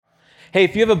Hey,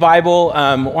 if you have a Bible,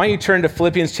 why don't you turn to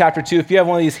Philippians chapter 2. If you have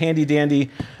one of these handy-dandy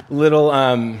little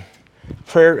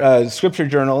prayer scripture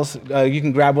journals, you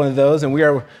can grab one of those. And we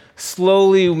are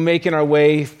slowly making our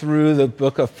way through the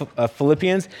book of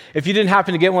Philippians. If you didn't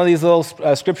happen to get one of these little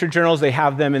scripture journals, they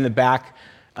have them in the back,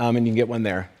 and you can get one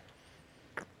there.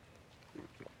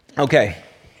 Okay.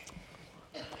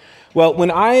 Well,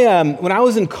 when I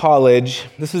was in college,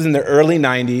 this was in the early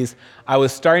 90s, I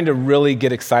was starting to really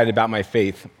get excited about my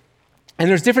faith. And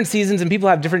there's different seasons, and people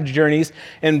have different journeys,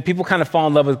 and people kind of fall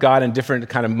in love with God in different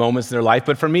kind of moments in their life.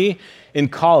 But for me, in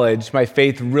college, my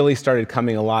faith really started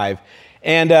coming alive.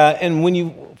 And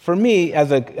for me, I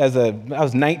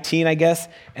was 19, I guess,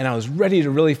 and I was ready to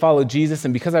really follow Jesus.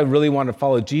 And because I really wanted to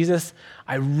follow Jesus,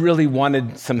 I really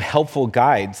wanted some helpful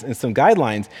guides and some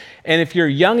guidelines. And if you're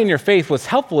young in your faith, what's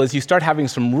helpful is you start having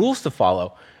some rules to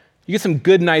follow. You get some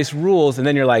good, nice rules, and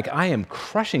then you're like, I am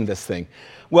crushing this thing.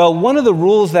 Well, one of the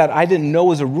rules that I didn't know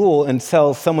was a rule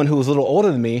until someone who was a little older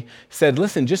than me said,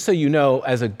 listen, just so you know,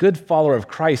 as a good follower of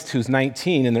Christ who's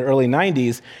 19 in the early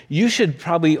 90s, you should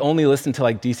probably only listen to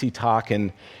like DC Talk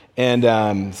and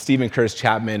Stephen Curtis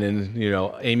Chapman and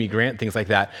Amy Grant, things like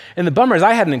that. And the bummer is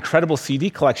I had an incredible CD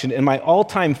collection, and my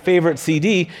all-time favorite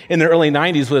CD in the early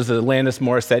 90s was the Alanis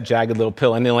Morissette Jagged Little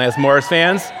Pill. Any Alanis Morris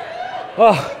fans?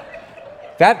 Oh,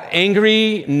 that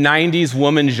angry 90s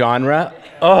woman genre,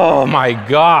 oh my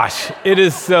gosh, it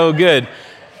is so good.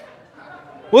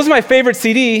 Well, this is my favorite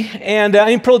CD, and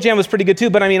Pearl Jam was pretty good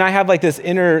too, but I have like this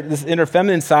inner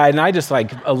feminine side, and I just like,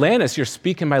 Alanis, you're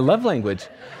speaking my love language.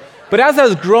 But as I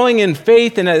was growing in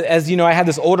faith, and as I had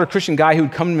this older Christian guy who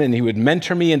would come and he would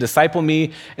mentor me and disciple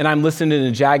me, and I'm listening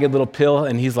to Jagged Little Pill,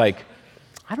 and he's like,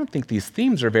 I don't think these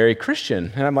themes are very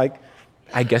Christian. And I'm like,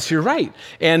 I guess you're right.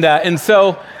 And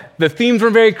so the themes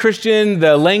weren't very Christian,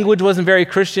 the language wasn't very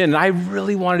Christian, and I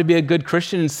really wanted to be a good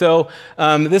Christian. And so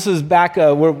this was back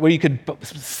where you could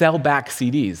sell back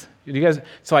CDs.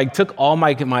 So I took all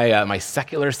my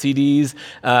secular CDs,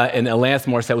 and Alanis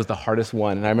Morissette was the hardest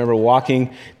one. And I remember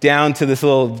walking down to this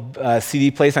little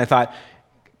CD place, and I thought,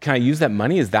 can I use that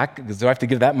money? Do I have to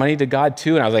give that money to God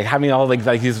too? And I was like having all like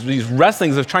these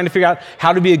wrestlings of trying to figure out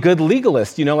how to be a good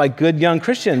legalist, like good young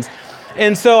Christians.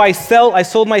 And so I sold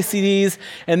my CDs,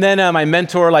 and then my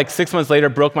mentor, like 6 months later,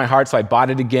 broke my heart, so I bought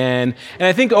it again. And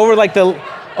I think over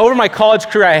my college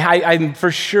career, I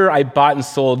for sure I bought and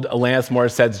sold Alanis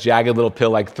Morissette's Jagged Little Pill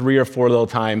like 3 or 4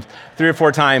 times.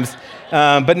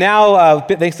 But now,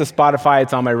 thanks to Spotify,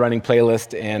 it's on my running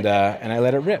playlist, and I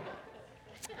let it rip.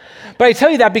 But I tell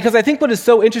you that because I think what is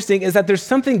so interesting is that there's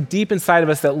something deep inside of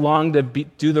us that long to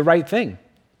do the right thing.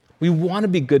 We want to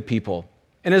be good people.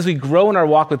 And as we grow in our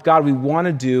walk with God, we want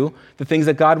to do the things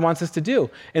that God wants us to do.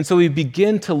 And so we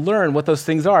begin to learn what those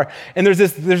things are. And there's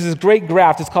this great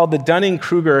graph. It's called the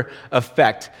Dunning-Kruger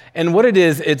effect. And what it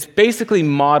is, it's basically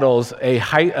models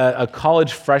a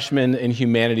college freshman in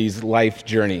humanities life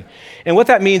journey. And what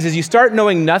that means is you start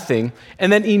knowing nothing,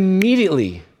 and then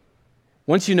immediately,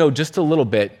 once you know just a little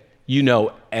bit, you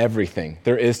know everything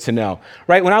there is to know,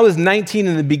 right? When I was 19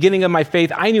 in the beginning of my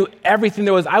faith, I knew everything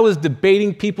there was. I was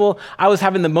debating people. I was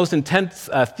having the most intense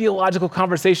theological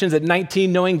conversations at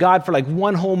 19, knowing God for like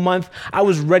 1 whole month. I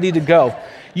was ready to go.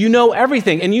 You know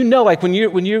everything. And like when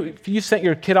you sent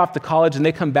your kid off to college and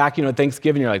they come back, at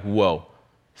Thanksgiving, you're like, whoa,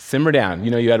 simmer down.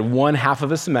 You had 1/2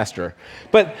 of a semester.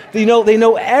 But they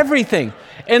know everything.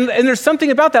 And there's something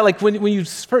about that, like when you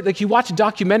watch a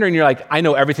documentary and you're like, I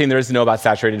know everything there is to know about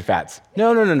saturated fats.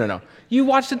 No. You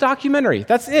watched a documentary.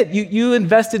 That's it. You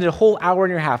invested a whole hour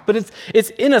and a half. But it's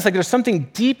in us, like there's something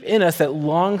deep in us that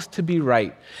longs to be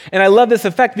right. And I love this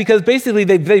effect because basically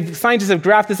scientists have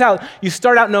graphed this out. You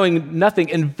start out knowing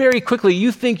nothing, and very quickly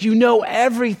you think you know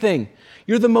everything.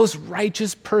 You're the most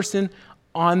righteous person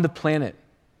on the planet.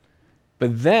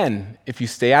 But then, if you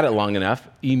stay at it long enough,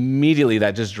 immediately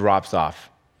that just drops off,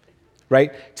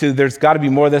 right? So there's got to be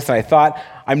more of this than I thought.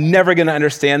 I'm never going to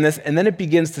understand this. And then it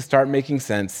begins to start making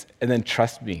sense. And then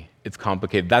trust me, it's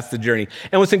complicated. That's the journey.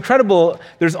 And what's incredible,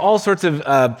 there's all sorts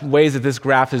of ways that this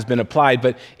graph has been applied,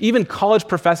 but even college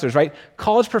professors, right?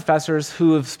 College professors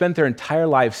who have spent their entire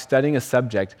life studying a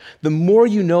subject, the more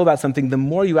you know about something, the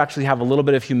more you actually have a little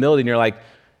bit of humility, and you're like,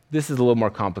 this is a little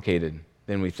more complicated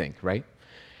than we think, right?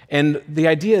 And the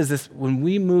idea is this: when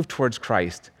we move towards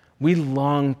Christ, we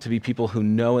long to be people who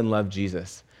know and love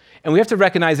Jesus. And we have to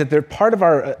recognize that part of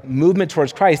our movement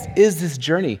towards Christ is this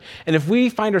journey. And if we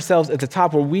find ourselves at the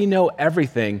top where we know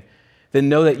everything, then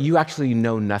know that you actually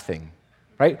know nothing,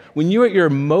 right? When you're at your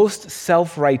most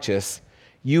self-righteous,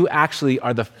 you actually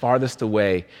are the farthest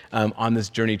away on this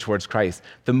journey towards Christ.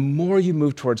 The more you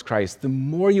move towards Christ, the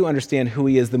more you understand who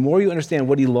he is, the more you understand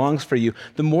what he longs for you,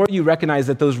 the more you recognize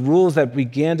that those rules that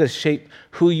began to shape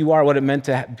who you are, what it meant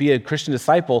to be a Christian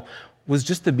disciple, was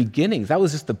just the beginnings. That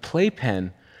was just the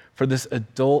playpen for this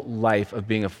adult life of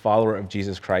being a follower of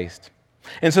Jesus Christ.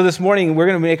 And so this morning, we're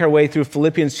going to make our way through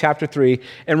Philippians chapter 3,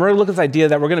 and we're going to look at this idea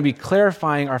that we're going to be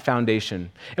clarifying our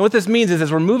foundation. And what this means is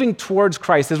as we're moving towards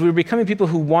Christ, as we're becoming people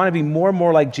who want to be more and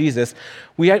more like Jesus,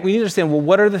 we need to understand, well,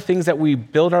 what are the things that we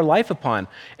build our life upon?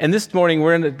 And this morning,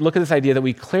 we're going to look at this idea that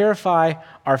we clarify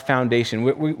our foundation.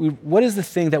 What is the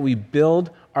thing that we build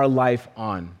our life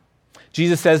on?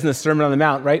 Jesus says in the Sermon on the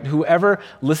Mount, right, whoever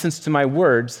listens to my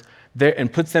words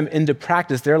and puts them into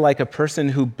practice, they're like a person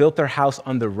who built their house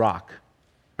on the rock.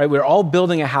 Right? We're all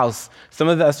building a house. Some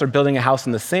of us are building a house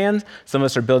in the sand. Some of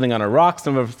us are building on a rock.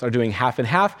 Some of us are doing half and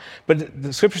half. But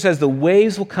the scripture says the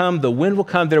waves will come, the wind will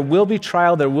come, there will be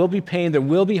trial, there will be pain, there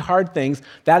will be hard things.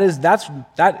 That is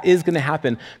going to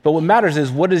happen. But what matters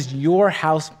is, what is your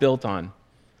house built on?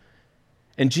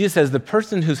 And Jesus says the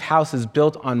person whose house is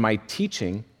built on my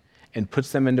teaching and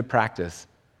puts them into practice,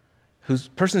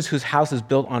 persons whose house is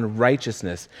built on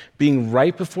righteousness, being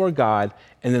right before God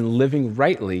and then living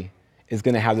rightly, is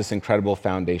going to have this incredible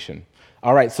foundation.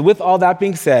 All right, so with all that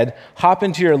being said, hop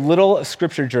into your little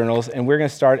scripture journals, and we're going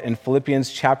to start in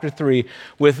Philippians chapter 3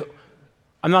 with,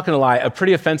 I'm not going to lie, a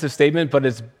pretty offensive statement, but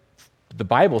it's the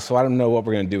Bible, so I don't know what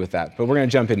we're going to do with that, but we're going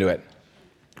to jump into it.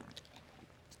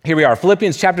 Here we are,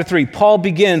 Philippians chapter 3. Paul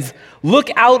begins, look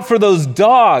out for those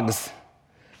dogs.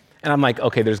 And I'm like,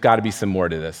 okay, there's got to be some more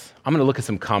to this. I'm going to look at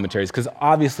some commentaries, because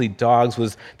obviously dogs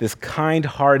was this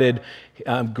kind-hearted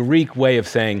Greek way of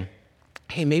saying,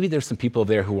 hey, maybe there's some people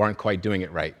there who aren't quite doing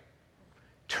it right.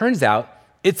 Turns out,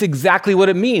 it's exactly what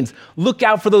it means. Look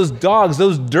out for those dogs,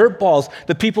 those dirt balls,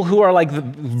 the people who are like the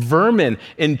vermin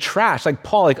and trash. Like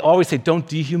Paul always say, don't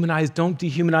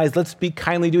dehumanize, let's speak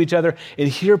kindly to each other. And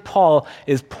here Paul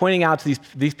is pointing out to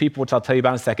these people, which I'll tell you about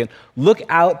in a second, look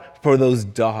out for those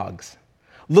dogs.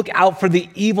 Look out for the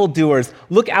evildoers.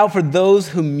 Look out for those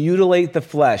who mutilate the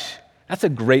flesh. That's a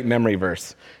great memory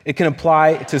verse. It can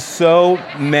apply to so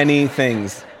many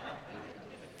things.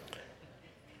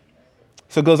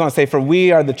 So it goes on to say, for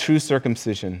we are the true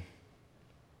circumcision,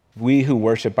 we who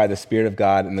worship by the Spirit of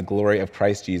God and the glory of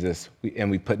Christ Jesus, and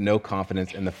we put no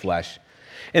confidence in the flesh.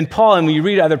 And Paul, and when you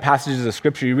read other passages of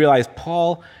Scripture, you realize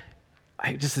Paul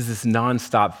just is this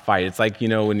nonstop fight. It's like,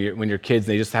 when you're kids,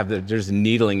 they just they're just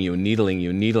needling you, and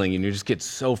you just get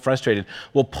so frustrated.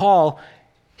 Well, Paul,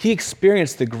 he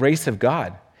experienced the grace of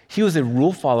God. He was a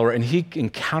rule follower, and he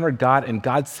encountered God, and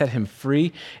God set him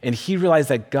free, and he realized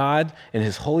that God and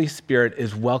his Holy Spirit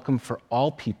is welcome for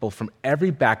all people from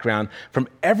every background, from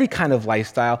every kind of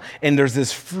lifestyle, and there's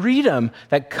this freedom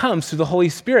that comes through the Holy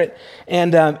Spirit.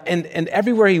 And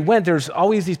everywhere he went, there's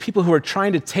always these people who are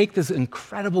trying to take this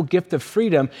incredible gift of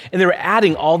freedom, and they were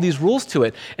adding all these rules to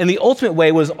it. And the ultimate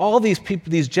way was all these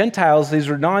people, these Gentiles, these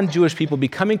were non-Jewish people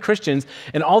becoming Christians,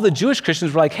 and all the Jewish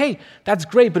Christians were like, hey, that's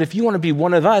great, but if you want to be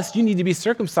one of us, you need to be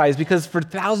circumcised, because for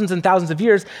thousands and thousands of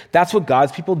years, that's what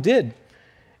God's people did.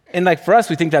 And for us,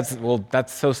 we think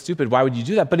that's so stupid. Why would you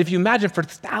do that? But if you imagine for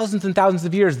thousands and thousands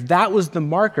of years, that was the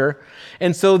marker.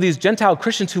 And so these Gentile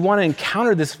Christians who want to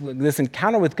encounter this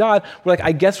encounter with God were like,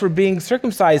 I guess we're being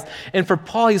circumcised. And for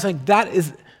Paul, he's like, that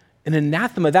is an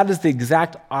anathema. That is the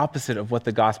exact opposite of what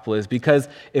the gospel is. Because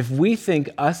if we think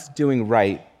us doing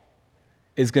right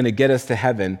is going to get us to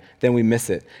heaven, then we miss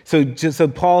it. So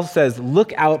Paul says,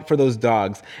 look out for those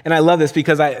dogs. And I love this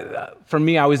because for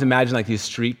me, I always imagine these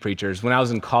street preachers. When I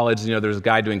was in college, there was a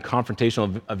guy doing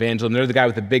confrontational evangelism. There's the guy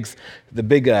with the big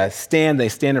stand. They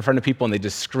stand in front of people and they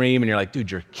just scream. And you're like,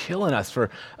 dude, you're killing us, for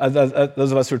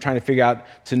those of us who are trying to figure out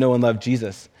to know and love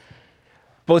Jesus.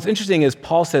 But what's interesting is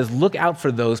Paul says, look out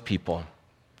for those people.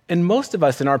 And most of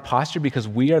us in our posture, because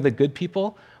we are the good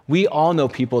people, we all know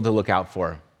people to look out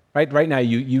for. Right now,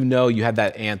 you had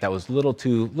that aunt that was a little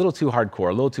too hardcore,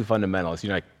 a little too fundamentalist.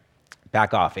 You're like,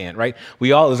 back off, aunt, right?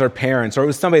 It was our parents, or it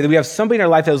was somebody, we have somebody in our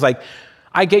life that was like,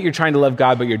 I get you're trying to love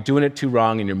God, but you're doing it too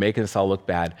wrong, and you're making us all look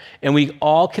bad. And we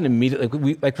all can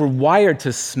immediately, we're wired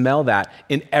to smell that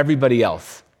in everybody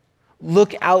else.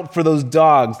 Look out for those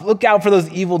dogs. Look out for those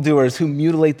evildoers who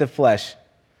mutilate the flesh.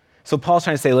 So Paul's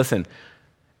trying to say, listen,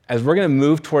 as we're going to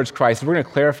move towards Christ, we're going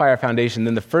to clarify our foundation,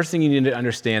 then the first thing you need to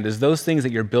understand is those things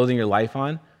that you're building your life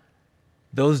on,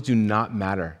 those do not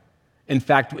matter. In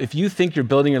fact, if you think you're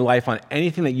building your life on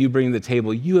anything that you bring to the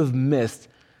table, you have missed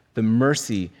the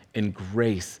mercy and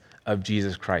grace of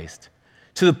Jesus Christ,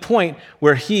 to the point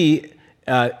where he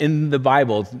in the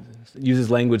Bible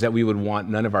uses language that we would want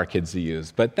none of our kids to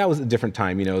use. But that was a different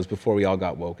time, it was before we all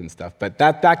got woke and stuff. But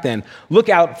that back then, look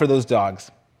out for those dogs.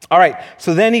 All right,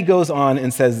 so then he goes on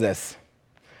and says this.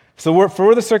 So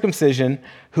for the circumcision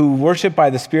who worship by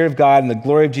the Spirit of God and the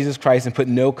glory of Jesus Christ and put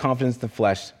no confidence in the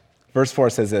flesh. Verse 4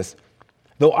 says this,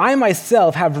 though I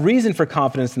myself have reason for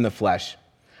confidence in the flesh.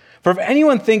 For if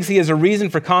anyone thinks he has a reason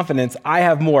for confidence, I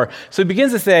have more. So he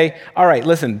begins to say, all right,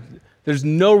 listen, there's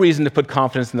no reason to put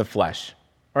confidence in the flesh.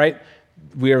 All right?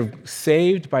 We are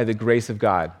saved by the grace of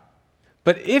God.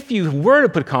 But if you were to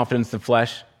put confidence in the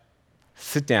flesh,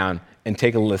 sit down and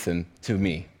take a listen to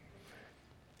me.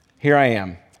 Here I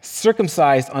am,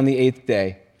 circumcised on the 8th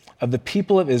day, of the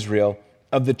people of Israel,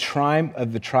 of the tribe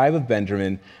of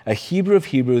Benjamin, a Hebrew of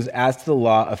Hebrews, as to the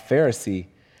law, a Pharisee,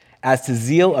 as to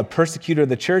zeal, a persecutor of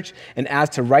the church, and as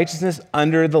to righteousness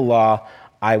under the law,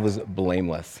 I was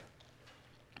blameless.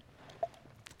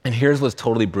 And here's what's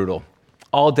totally brutal.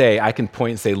 All day, I can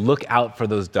point and say, look out for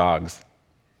those dogs.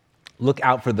 Look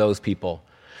out for those people.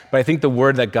 But I think the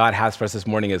word that God has for us this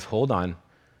morning is, hold on.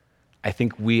 I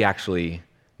think we actually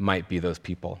might be those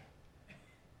people.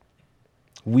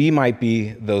 We might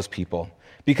be those people.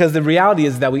 Because the reality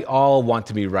is that we all want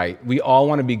to be right. We all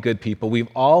want to be good people. We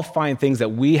all find things that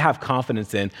we have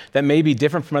confidence in that may be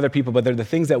different from other people, but they're the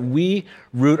things that we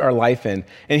root our life in.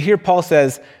 And here Paul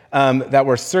says that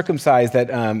we're circumcised,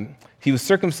 that he was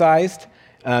circumcised.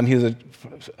 He was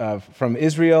from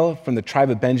Israel, from the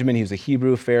tribe of Benjamin. He was a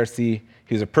Hebrew, Pharisee.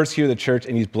 He was a persecutor of the church,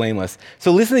 and he's blameless.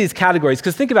 So listen to these categories,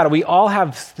 because think about it. We all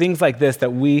have things like this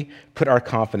that we put our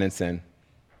confidence in.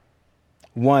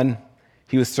 1,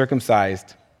 he was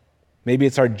circumcised. Maybe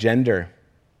it's our gender.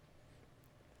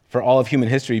 For all of human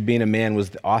history, being a man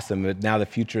was awesome, but now the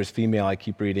future is female, I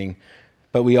keep reading.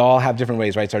 But we all have different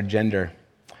ways, right? It's our gender.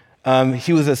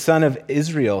 He was a son of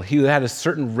Israel. He had a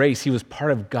certain race. He was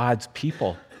part of God's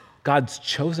people, God's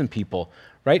chosen people,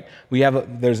 right?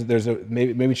 There's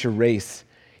maybe it's your race.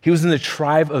 He was in the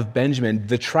tribe of Benjamin.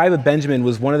 The tribe of Benjamin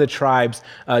was one of the tribes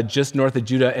just north of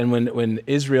Judah, and when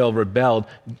Israel rebelled,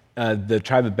 the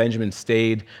tribe of Benjamin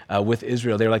stayed with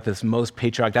Israel. They're like this most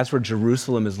patriotic. That's where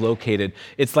Jerusalem is located.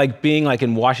 It's like being like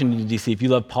in Washington, D.C. If you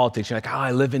love politics, you're like, oh,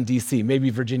 I live in D.C.,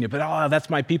 maybe Virginia, but oh, that's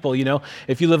my people,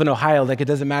 If you live in Ohio, like it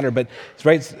doesn't matter. But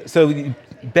right, so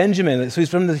Benjamin, so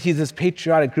he's this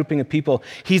patriotic grouping of people.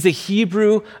 He's a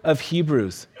Hebrew of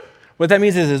Hebrews. What that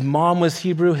means is his mom was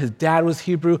Hebrew, his dad was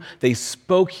Hebrew, they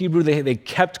spoke Hebrew, they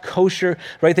kept kosher,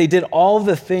 right? They did all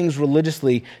the things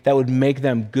religiously that would make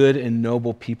them good and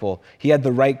noble people. He had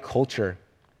the right culture.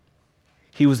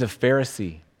 He was a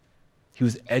Pharisee. He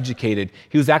was educated.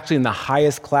 He was actually in the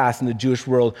highest class in the Jewish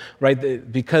world,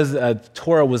 right? Because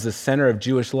Torah was the center of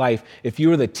Jewish life. If you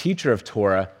were the teacher of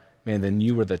Torah, man, then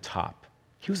you were the top.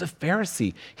 He was a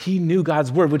Pharisee. He knew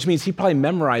God's word, which means he probably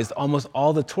memorized almost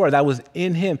all the Torah that was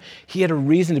in him. He had a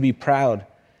reason to be proud.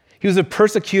 He was a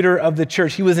persecutor of the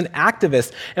church. He was an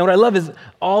activist. And what I love is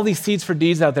all these seeds for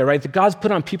deeds out there, right? That God's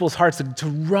put on people's hearts to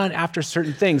run after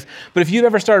certain things. But if you've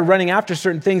ever started running after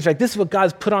certain things, like this is what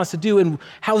God's put on us to do, and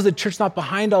how is the church not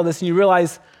behind all this? And you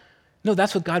realize, no,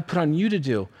 that's what God put on you to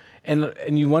do.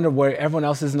 And you wonder where everyone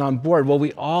else isn't on board. Well,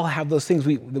 we all have those things.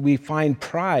 We find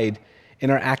pride in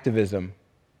our activism.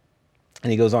 And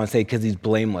he goes on to say, because he's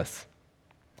blameless.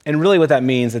 And really what that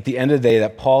means at the end of the day,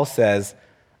 that Paul says,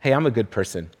 hey, I'm a good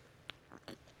person.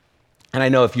 And I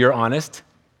know if you're honest,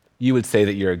 you would say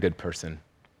that you're a good person.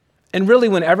 And really,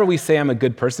 whenever we say I'm a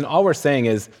good person, all we're saying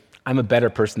is, I'm a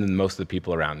better person than most of the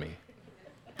people around me.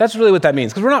 That's really what that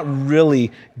means, because we're not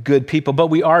really good people, but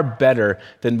we are better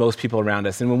than most people around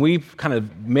us. And when we kind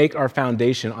of make our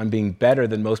foundation on being better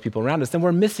than most people around us, then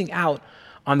we're missing out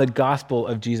on the gospel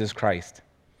of Jesus Christ.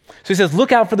 So he says,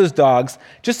 look out for those dogs,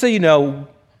 just so you know,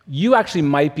 you actually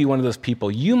might be one of those people.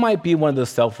 You might be one of those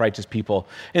self-righteous people.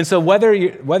 And so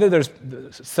whether there's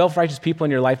self-righteous people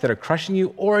in your life that are crushing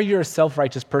you, or you're a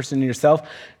self-righteous person in yourself,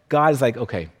 God is like,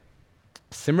 okay,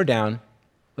 simmer down.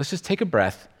 Let's just take a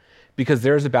breath, because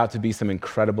there's about to be some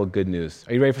incredible good news.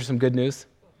 Are you ready for some good news?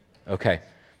 Okay.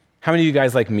 How many of you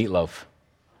guys like Meatloaf?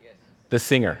 Yes. The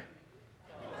singer.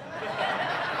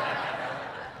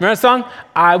 Remember that song?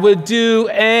 I would do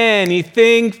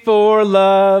anything for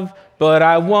love, but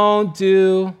I won't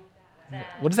do.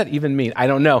 What does that even mean? I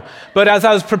don't know. But as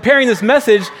I was preparing this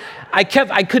message, I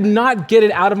could not get it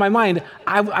out of my mind.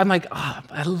 I'm like, oh,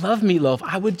 I love Meatloaf.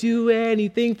 I would do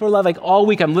anything for love. Like all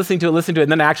week I'm listening to it,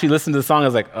 and then I actually listened to the song. I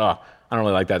was like, oh, I don't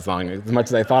really like that song as much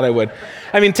as I thought I would.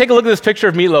 I mean, take a look at this picture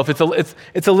of Meatloaf.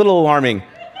 It's a little alarming.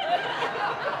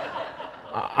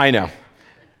 I know.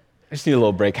 I just need a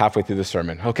little break halfway through the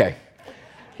sermon. Okay.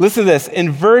 Listen to this,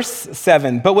 in verse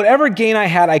 7, but whatever gain I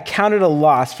had, I counted a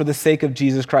loss for the sake of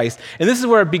Jesus Christ. And this is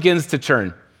where it begins to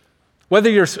turn. Whether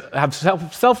you have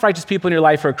self-righteous people in your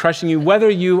life who are crushing you,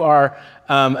 whether you are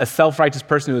a self-righteous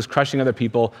person who is crushing other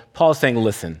people, Paul's saying,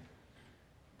 listen,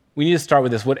 we need to start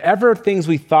with this. Whatever things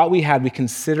we thought we had, we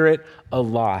consider it a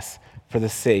loss for the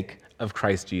sake of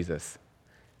Christ Jesus.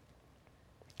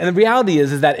 And the reality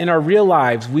is that in our real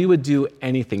lives, we would do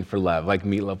anything for love, like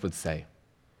Meatloaf would say.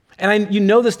 And you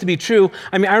know this to be true.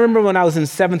 I mean, I remember when I was in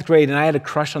 7th grade and I had a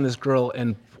crush on this girl,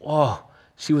 and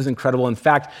she was incredible. In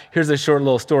fact, here's a short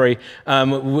little story.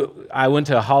 I went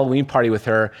to a Halloween party with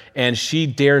her, and she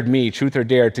dared me, truth or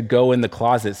dare, to go in the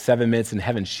closet 7 minutes in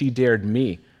heaven. She dared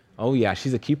me. Oh yeah,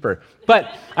 she's a keeper.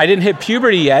 But I didn't hit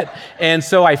puberty yet, and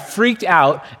so I freaked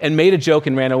out and made a joke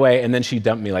and ran away, and then she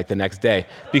dumped me like the next day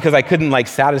because I couldn't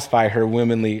satisfy her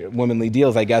womanly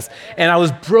deals, I guess. And I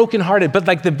was brokenhearted, but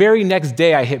the very next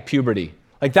day I hit puberty.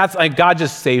 God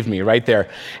just saved me right there.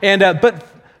 And but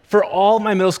for all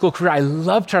my middle school career, I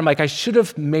loved her. I should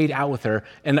have made out with her,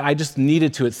 and I just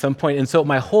needed to at some point. And so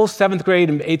my whole 7th grade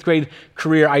and 8th grade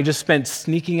career, I just spent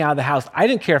sneaking out of the house. I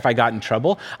didn't care if I got in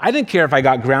trouble. I didn't care if I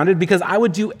got grounded because I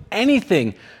would do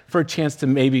anything for a chance to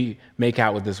maybe make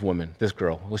out with this woman, this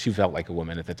girl. Well, she felt like a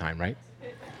woman at the time, right?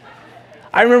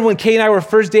 I remember when Kay and I were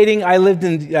first dating, I lived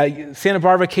in Santa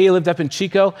Barbara, Kay lived up in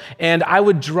Chico, and I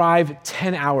would drive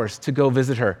 10 hours to go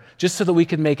visit her just so that we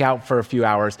could make out for a few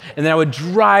hours. And then I would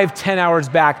drive 10 hours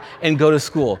back and go to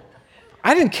school.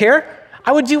 I didn't care.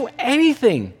 I would do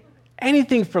anything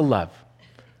for love,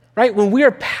 right? When we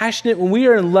are passionate, when we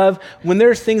are in love, when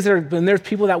there's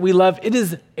people that we love, it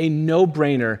is a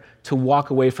no-brainer to walk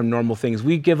away from normal things.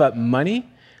 We give up money.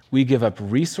 We give up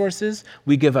resources,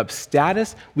 we give up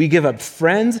status, we give up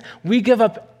friends, we give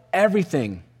up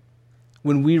everything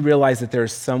when we realize that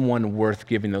there's someone worth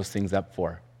giving those things up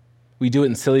for. We do it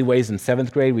in silly ways in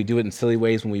 7th grade, we do it in silly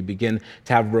ways when we begin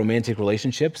to have romantic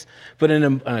relationships, but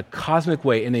in a cosmic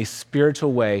way, in a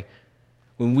spiritual way,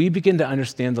 when we begin to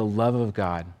understand the love of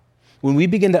God, when we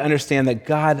begin to understand that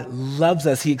God loves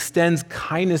us, he extends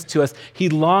kindness to us, he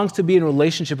longs to be in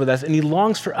relationship with us, and he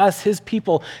longs for us, his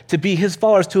people, to be his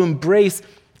followers, to embrace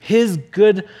his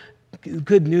good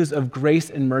news of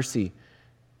grace and mercy,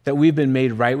 that we've been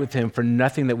made right with him for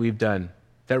nothing that we've done,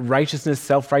 that righteousness,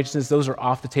 self-righteousness, those are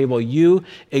off the table. You,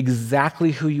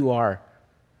 exactly who you are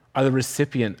the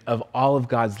recipient of all of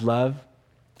God's love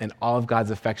and all of God's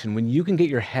affection. When you can get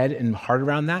your head and heart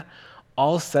around that,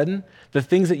 all of a sudden, the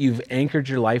things that you've anchored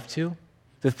your life to,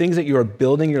 the things that you are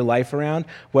building your life around,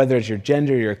 whether it's your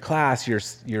gender, your class,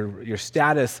 your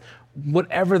status,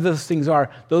 whatever those things are,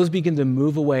 those begin to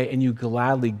move away and you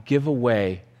gladly give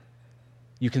away.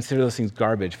 You consider those things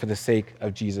garbage for the sake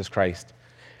of Jesus Christ.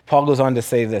 Paul goes on to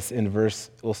say this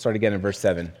we'll start again in verse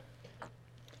 7.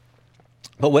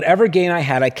 But whatever gain I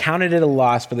had, I counted it a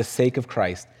loss for the sake of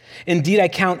Christ. Indeed, I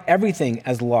count everything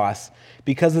as loss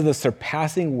because of the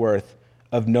surpassing worth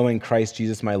of knowing Christ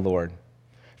Jesus my Lord.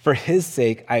 For his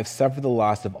sake, I have suffered the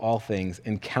loss of all things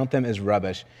and count them as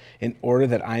rubbish in order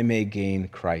that I may gain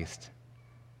Christ.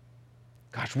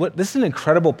 Gosh, this is an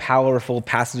incredible, powerful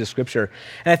passage of Scripture.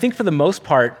 And I think for the most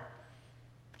part,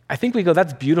 I think we go,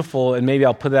 that's beautiful, and maybe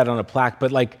I'll put that on a plaque,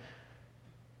 but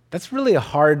that's really a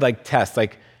hard test.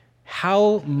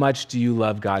 How much do you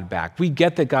love God back? We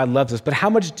get that God loves us, but how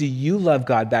much do you love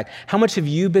God back? How much have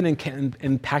you been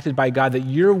impacted by God that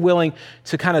you're willing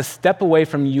to kind of step away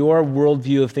from your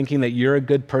worldview of thinking that you're a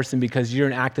good person because you're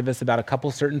an activist about a couple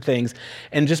certain things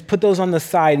and just put those on the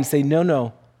side and say,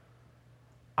 no,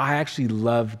 I actually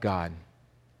love God.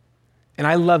 And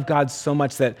I love God so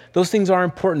much that those things are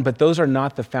important, but those are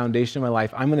not the foundation of my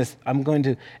life. I'm going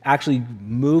to actually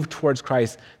move towards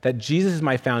Christ, that Jesus is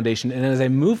my foundation. And as I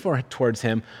move towards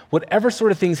him, whatever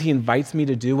sort of things he invites me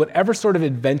to do, whatever sort of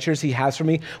adventures he has for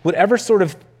me, whatever sort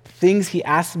of things he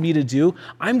asks me to do,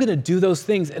 I'm going to do those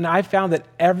things. And I found that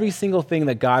every single thing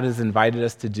that God has invited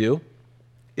us to do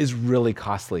is really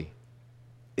costly.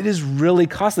 It is really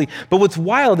costly. But what's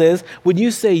wild is when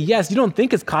you say yes, you don't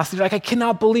think it's costly. You're I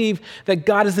cannot believe that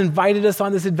God has invited us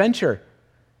on this adventure.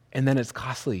 And then it's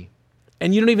costly.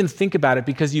 And you don't even think about it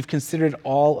because you've considered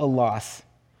all a loss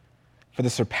for the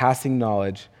surpassing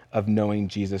knowledge of knowing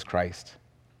Jesus Christ.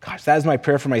 Gosh, that is my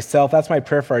prayer for myself. That's my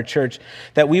prayer for our church,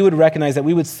 that we would recognize that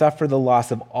we would suffer the loss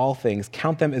of all things,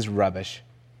 count them as rubbish,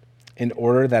 in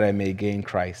order that I may gain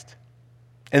Christ.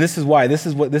 And this is why. This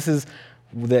is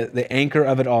the anchor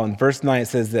of it all. In verse 9, it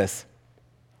says this,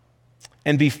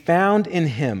 and be found in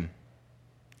him,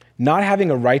 not having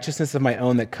a righteousness of my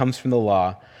own that comes from the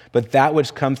law, but that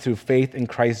which comes through faith in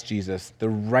Christ Jesus, the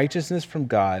righteousness from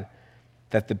God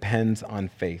that depends on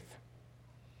faith.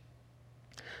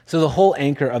 So the whole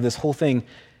anchor of this whole thing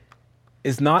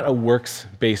is not a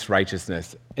works-based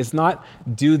righteousness. It's not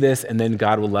do this and then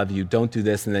God will love you. Don't do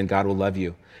this and then God will love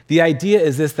you. The idea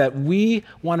is this, that we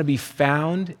want to be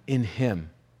found in him.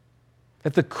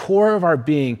 That the core of our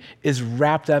being is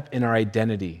wrapped up in our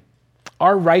identity.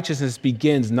 Our righteousness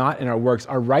begins not in our works.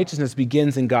 Our righteousness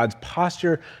begins in God's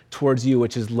posture towards you,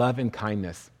 which is love and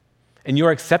kindness. And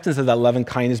your acceptance of that love and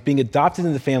kindness, being adopted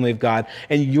in the family of God,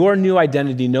 and your new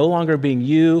identity no longer being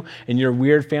you and your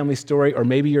weird family story, or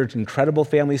maybe your incredible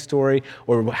family story,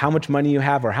 or how much money you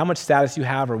have, or how much status you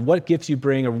have, or what gifts you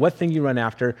bring, or what thing you run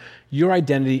after. Your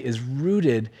identity is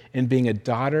rooted in being a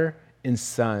daughter and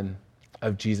son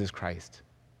of Jesus Christ,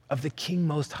 of the King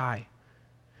Most High.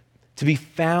 To be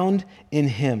found in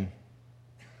him.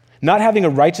 Not having a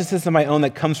righteousness of my own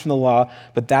that comes from the law,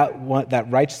 but that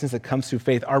righteousness that comes through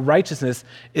faith. Our righteousness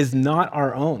is not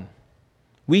our own.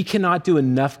 We cannot do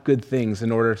enough good things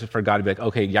in order for God to be like,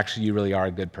 okay, actually, you really are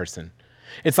a good person.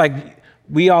 It's like if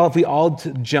we all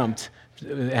jumped,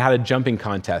 had a jumping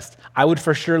contest. I would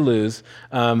for sure lose.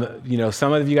 Some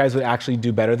of you guys would actually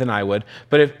do better than I would.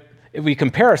 But if we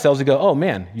compare ourselves, we go, oh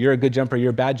man, you're a good jumper, you're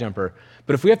a bad jumper.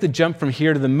 But if we have to jump from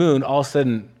here to the moon, all of a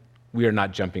sudden, we are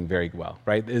not jumping very well,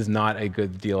 right? It is not a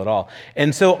good deal at all.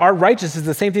 And so our righteousness is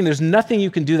the same thing. There's nothing you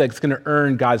can do that's going to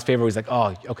earn God's favor. He's like,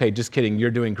 oh, okay, just kidding.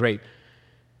 You're doing great.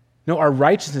 No, our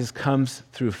righteousness comes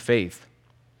through faith.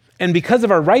 And because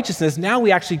of our righteousness, now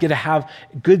we actually get to have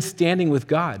good standing with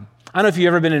God. I don't know if you've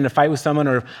ever been in a fight with someone,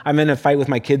 or I'm in a fight with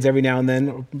my kids every now and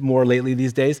then, more lately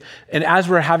these days. And as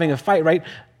we're having a fight, right,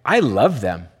 I love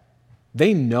them.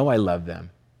 They know I love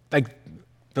them. Like,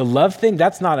 the love thing,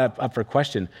 that's not up for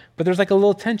question. But there's like a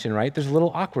little tension, right? There's a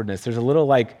little awkwardness. There's a little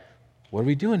like, what are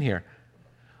we doing here?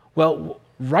 Well,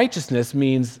 righteousness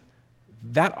means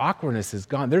that awkwardness is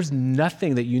gone. There's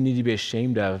nothing that you need to be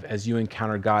ashamed of as you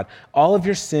encounter God. All of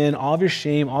your sin, all of your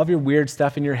shame, all of your weird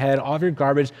stuff in your head, all of your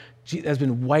garbage has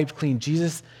been wiped clean.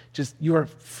 Jesus, you are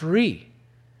free.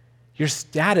 Your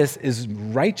status is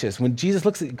righteous. When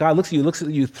God looks at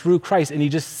you through Christ, and he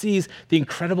just sees the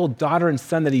incredible daughter and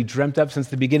son that he dreamt up since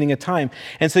the beginning of time.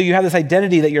 And so you have this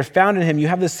identity that you're found in him. You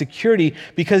have this security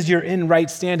because you're in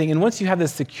right standing. And once you have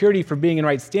this security for being in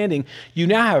right standing, you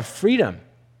now have freedom.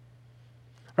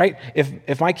 Right?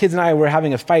 If my kids and I were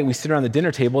having a fight, we sit around the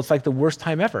dinner table, it's like the worst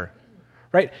time ever.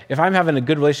 Right? If I'm having a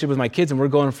good relationship with my kids and we're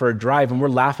going for a drive and we're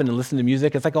laughing and listening to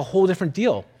music, it's like a whole different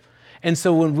deal. And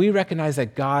so when we recognize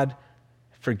that God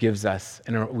forgives us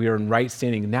and we are in right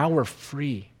standing, now we're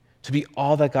free to be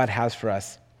all that God has for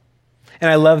us.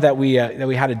 And I love that we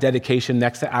had a dedication.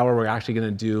 Next hour, we're actually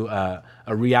going to do a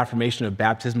reaffirmation of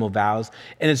baptismal vows.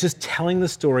 And it's just telling the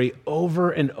story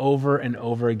over and over and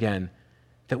over again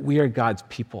that we are God's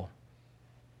people,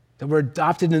 that we're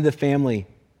adopted into the family,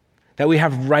 that we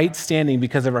have right standing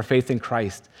because of our faith in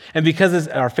Christ. And because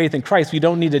of our faith in Christ, we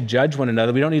don't need to judge one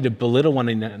another. We don't need to belittle one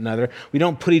another. We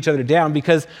don't put each other down,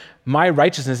 because my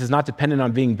righteousness is not dependent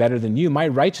on being better than you. My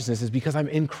righteousness is because I'm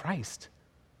in Christ.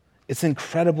 It's an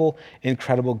incredible,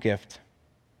 incredible gift.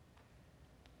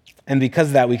 And because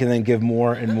of that, we can then give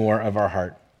more and more of our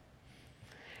heart.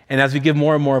 And as we give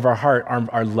more and more of our heart,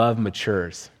 our love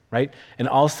matures. Right? And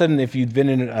all of a sudden, if you've been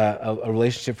in a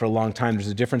relationship for a long time, there's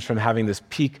a difference from having this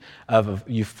peak of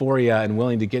euphoria and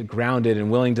willing to get grounded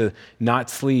and willing to not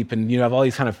sleep and have all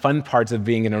these kind of fun parts of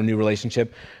being in a new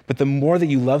relationship. But the more that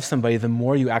you love somebody, the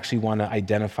more you actually want to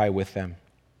identify with them.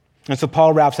 And so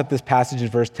Paul wraps up this passage in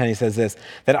verse 10. He says this,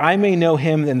 that I may know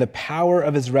him in the power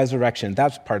of his resurrection.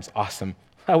 That part's awesome.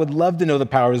 I would love to know the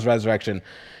power of his resurrection,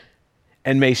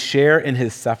 and may share in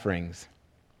his sufferings,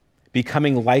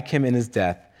 becoming like him in his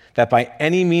death, that by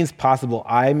any means possible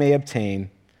I may obtain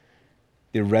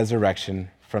the resurrection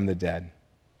from the dead.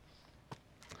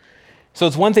 So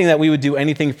it's one thing that we would do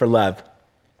anything for love.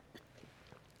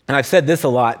 And I've said this a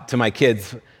lot to my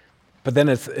kids, but then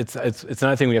it's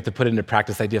another thing we have to put into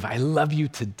practice, the idea of I love you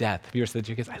to death. Have you ever said to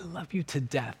your kids, I love you to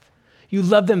death? You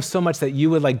love them so much that you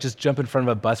would just jump in front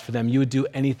of a bus for them. You would do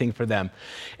anything for them.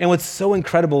 And what's so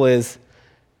incredible is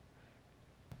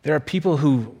there are people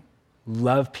who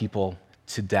love people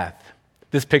to death.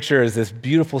 This picture is this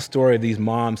beautiful story of these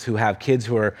moms who have kids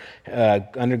who are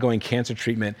undergoing cancer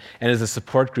treatment. And as a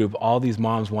support group, all these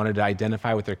moms wanted to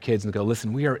identify with their kids and go,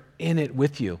 listen, we are in it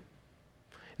with you.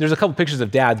 There's a couple pictures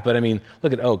of dads, but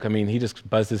look at Oak. He just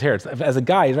buzzed his hair. As a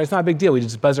guy, it's not a big deal. We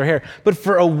just buzz our hair. But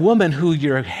for a woman who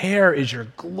your hair is your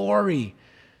glory,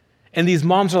 and these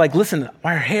moms are like, listen,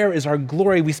 our hair is our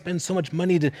glory. We spend so much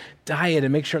money to dye it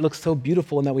and make sure it looks so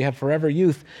beautiful and that we have forever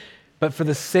youth. But for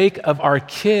the sake of our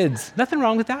kids, nothing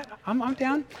wrong with that. I'm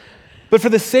down. But for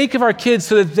the sake of our kids,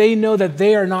 so that they know that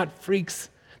they are not freaks,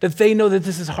 that they know that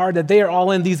this is hard, that they are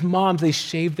all in. These moms, they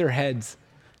shave their heads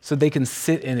so they can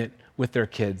sit in it with their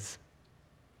kids.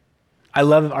 I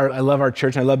love our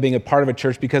church, and I love being a part of a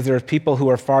church because there's people who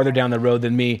are farther down the road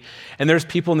than me, and there's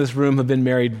people in this room who have been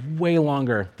married way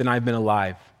longer than I've been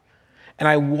alive. And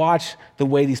I watch the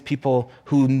way these people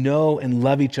who know and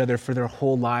love each other for their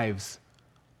whole lives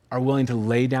are willing to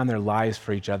lay down their lives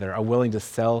for each other, are willing to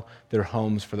sell their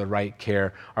homes for the right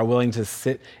care, are willing to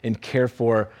sit and care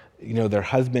for their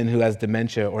husband who has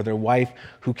dementia, or their wife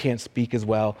who can't speak as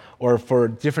well, or for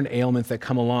different ailments that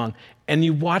come along. And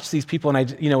you watch these people, and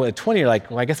at 20, you're like,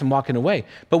 well, I guess I'm walking away.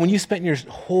 But when you spent your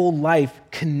whole life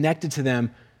connected to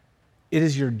them, it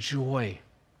is your joy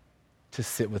to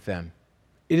sit with them.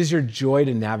 It is your joy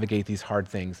to navigate these hard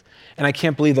things. And I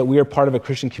can't believe that we are part of a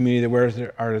Christian community where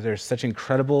there's such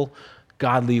incredible,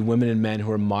 godly women and men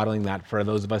who are modeling that for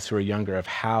those of us who are younger, of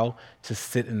how to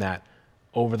sit in that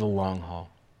over the long haul.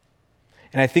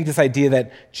 And I think this idea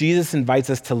that Jesus invites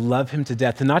us to love him to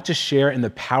death, to not just share in the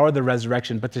power of the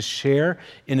resurrection, but to share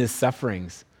in his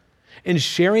sufferings. In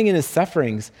sharing in his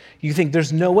sufferings, you think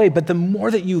there's no way, but the more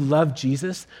that you love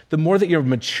Jesus, the more that your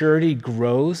maturity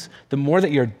grows, the more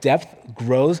that your depth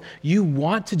grows, you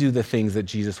want to do the things that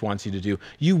Jesus wants you to do.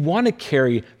 You want to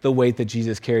carry the weight that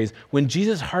Jesus carries. When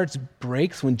Jesus' heart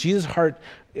breaks, when Jesus' heart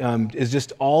is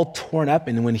just all torn up,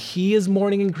 and when he is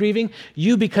mourning and grieving,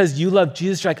 you, because you love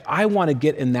Jesus, you're like, I want to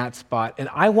get in that spot, and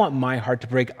I want my heart to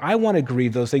break. I want to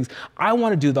grieve those things. I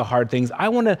want to do the hard things. I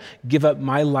want to give up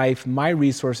my life, my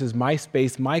resources, my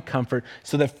space, my comfort,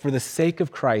 so that for the sake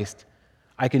of Christ,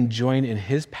 I can join in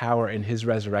his power and his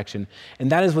resurrection. And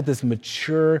that is what this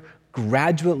mature,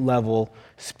 graduate level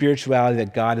spirituality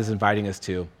that God is inviting us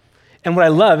to. And what I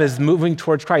love is moving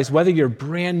towards Christ, whether you're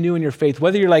brand new in your faith,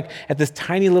 whether you're like at this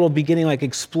tiny little beginning, like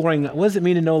exploring, what does it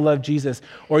mean to know, love Jesus?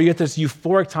 Or you're at this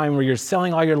euphoric time where you're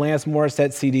selling all your Lance Morissette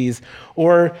CDs,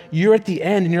 or you're at the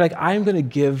end and you're like, I'm going to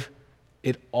give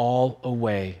it all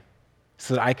away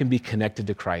so that I can be connected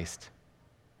to Christ.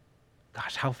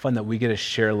 Gosh, how fun that we get to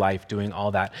share life doing all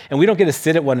that. And we don't get to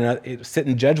sit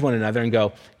and judge one another and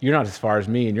go, you're not as far as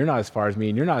me, and you're not as far as me,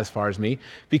 and you're not as far as me,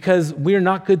 because we're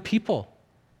not good people.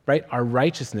 Right? Our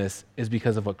righteousness is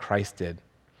because of what Christ did.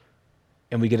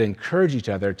 And we get to encourage each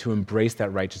other to embrace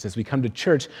that righteousness. We come to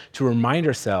church to remind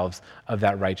ourselves of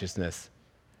that righteousness.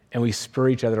 And we spur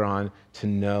each other on to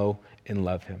know and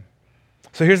love him.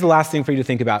 So here's the last thing for you to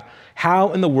think about.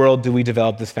 How in the world do we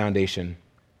develop this foundation?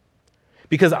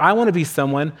 Because I want to be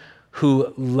someone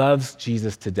who loves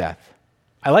Jesus to death.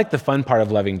 I like the fun part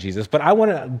of loving Jesus, but I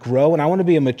want to grow, and I want to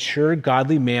be a mature,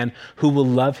 godly man who will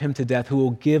love him to death, who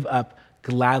will give up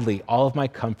gladly all of my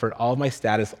comfort, all of my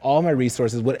status, all my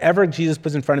resources, whatever Jesus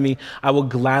puts in front of me, I will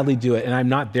gladly do it. And I'm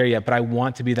not there yet, but I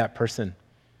want to be that person.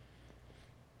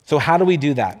 So how do we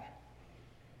do that?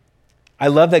 I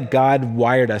love that God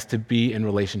wired us to be in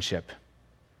relationship,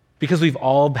 because we've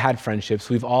all had friendships.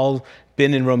 We've all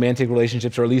been in romantic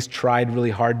relationships, or at least tried really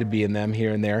hard to be in them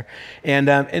here and there. And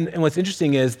what's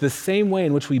interesting is the same way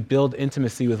in which we build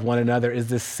intimacy with one another is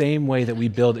the same way that we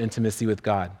build intimacy with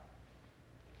God.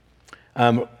 I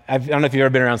don't know if you've ever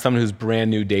been around someone who's brand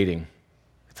new dating.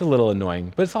 It's a little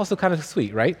annoying, but it's also kind of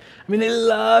sweet, right? I mean, they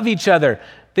love each other.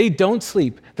 They don't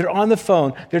sleep. They're on the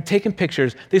phone. They're taking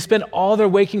pictures. They spend all their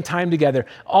waking time together.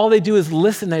 All they do is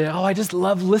listen. They go, I just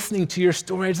love listening to your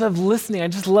story. I just love listening. I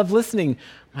just love listening.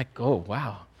 I'm like, oh,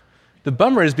 wow. The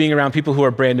bummer is being around people who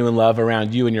are brand new in love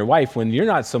around you and your wife when you're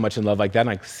not so much in love like that. I'm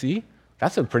like, see,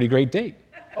 that's a pretty great date.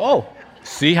 Oh,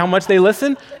 see how much they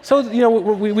listen? So,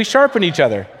 we sharpen each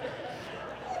other.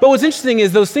 But what's interesting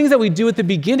is those things that we do at the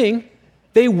beginning,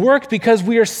 they work because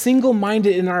we are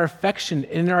single-minded in our affection,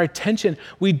 in our attention.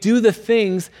 We do the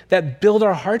things that build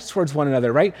our hearts towards one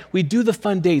another, right? We do the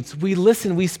fun dates. We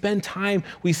listen. We spend time.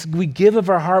 We give of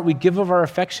our heart. We give of our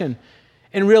affection.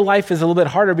 And real life is a little bit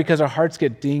harder because our hearts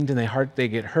get dinged and they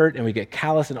get hurt and we get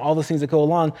callous and all those things that go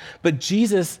along. But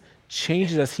Jesus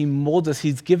changes us. He molds us.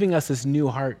 He's giving us this new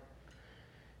heart.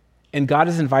 And God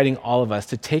is inviting all of us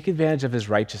to take advantage of his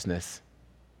righteousness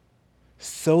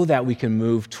so that we can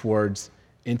move towards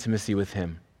intimacy with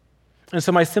him. And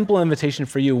so my simple invitation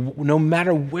for you, no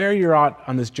matter where you're at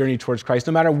on this journey towards Christ,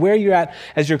 no matter where you're at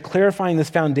as you're clarifying this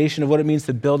foundation of what it means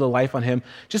to build a life on him,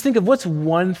 just think of what's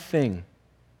one thing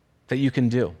that you can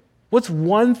do. What's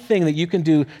one thing that you can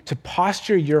do to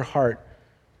posture your heart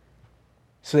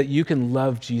so that you can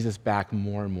love Jesus back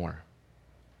more and more?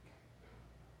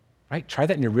 Right? Try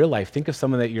that in your real life. Think of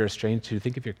someone that you're estranged to.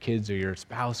 Think of your kids or your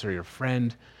spouse or your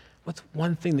friend. What's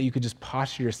one thing that you could just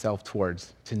posture yourself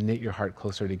towards to knit your heart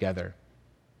closer together?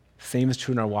 Same is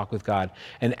true in our walk with God.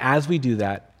 And as we do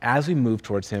that, as we move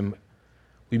towards him,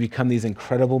 we become these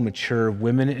incredible, mature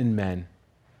women and men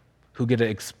who get to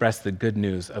express the good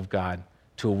news of God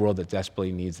to a world that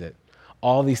desperately needs it.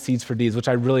 All these seeds for deeds, which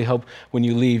I really hope when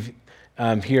you leave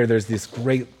here, there's this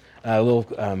great little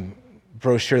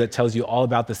brochure that tells you all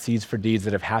about the seeds for deeds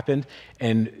that have happened.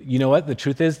 And you know what? The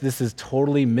truth is, this is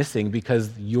totally missing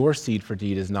because your seed for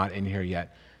deed is not in here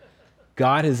yet.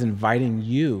 God is inviting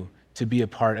you to be a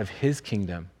part of his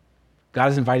kingdom.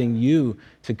 God is inviting you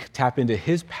to tap into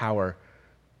his power,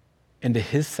 into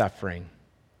his suffering,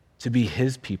 to be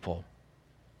his people.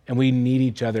 And we need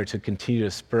each other to continue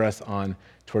to spur us on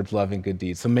towards love and good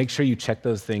deeds. So make sure you check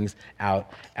those things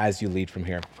out as you lead from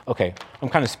here. Okay, I'm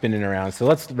kind of spinning around, so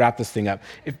let's wrap this thing up.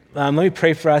 Let me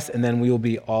pray for us, and then we will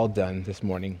be all done this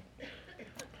morning.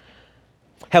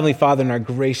 Heavenly Father and our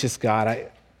gracious God,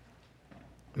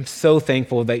 I'm so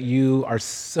thankful that you are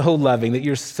so loving, that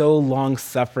you're so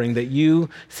long-suffering, that you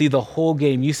see the whole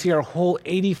game. You see our whole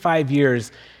 85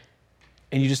 years,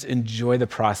 and you just enjoy the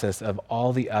process of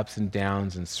all the ups and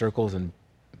downs and circles and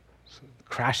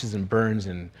crashes and burns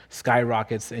and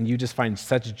skyrockets, and you just find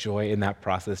such joy in that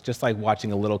process. Just like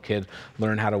watching a little kid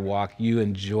learn how to walk, you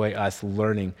enjoy us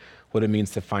learning what it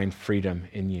means to find freedom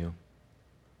in you.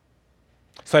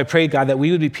 So I pray, God, that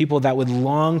we would be people that would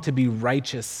long to be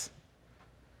righteous,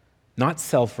 not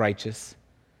self-righteous,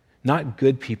 not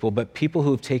good people, but people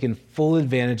who have taken full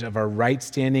advantage of our right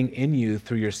standing in you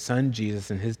through your Son,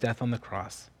 Jesus, and his death on the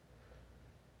cross.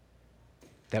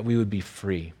 That we would be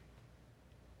free.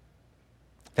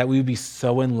 That we would be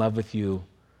so in love with you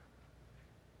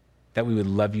that we would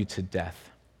love you to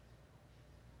death.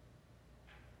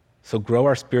 So grow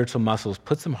our spiritual muscles.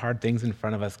 Put some hard things in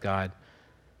front of us, God,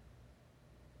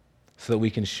 so that we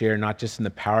can share not just in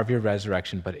the power of your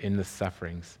resurrection, but in the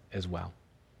sufferings as well.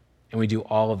 And we do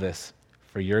all of this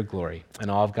for your glory. And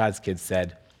all of God's kids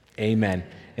said, amen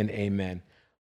and amen.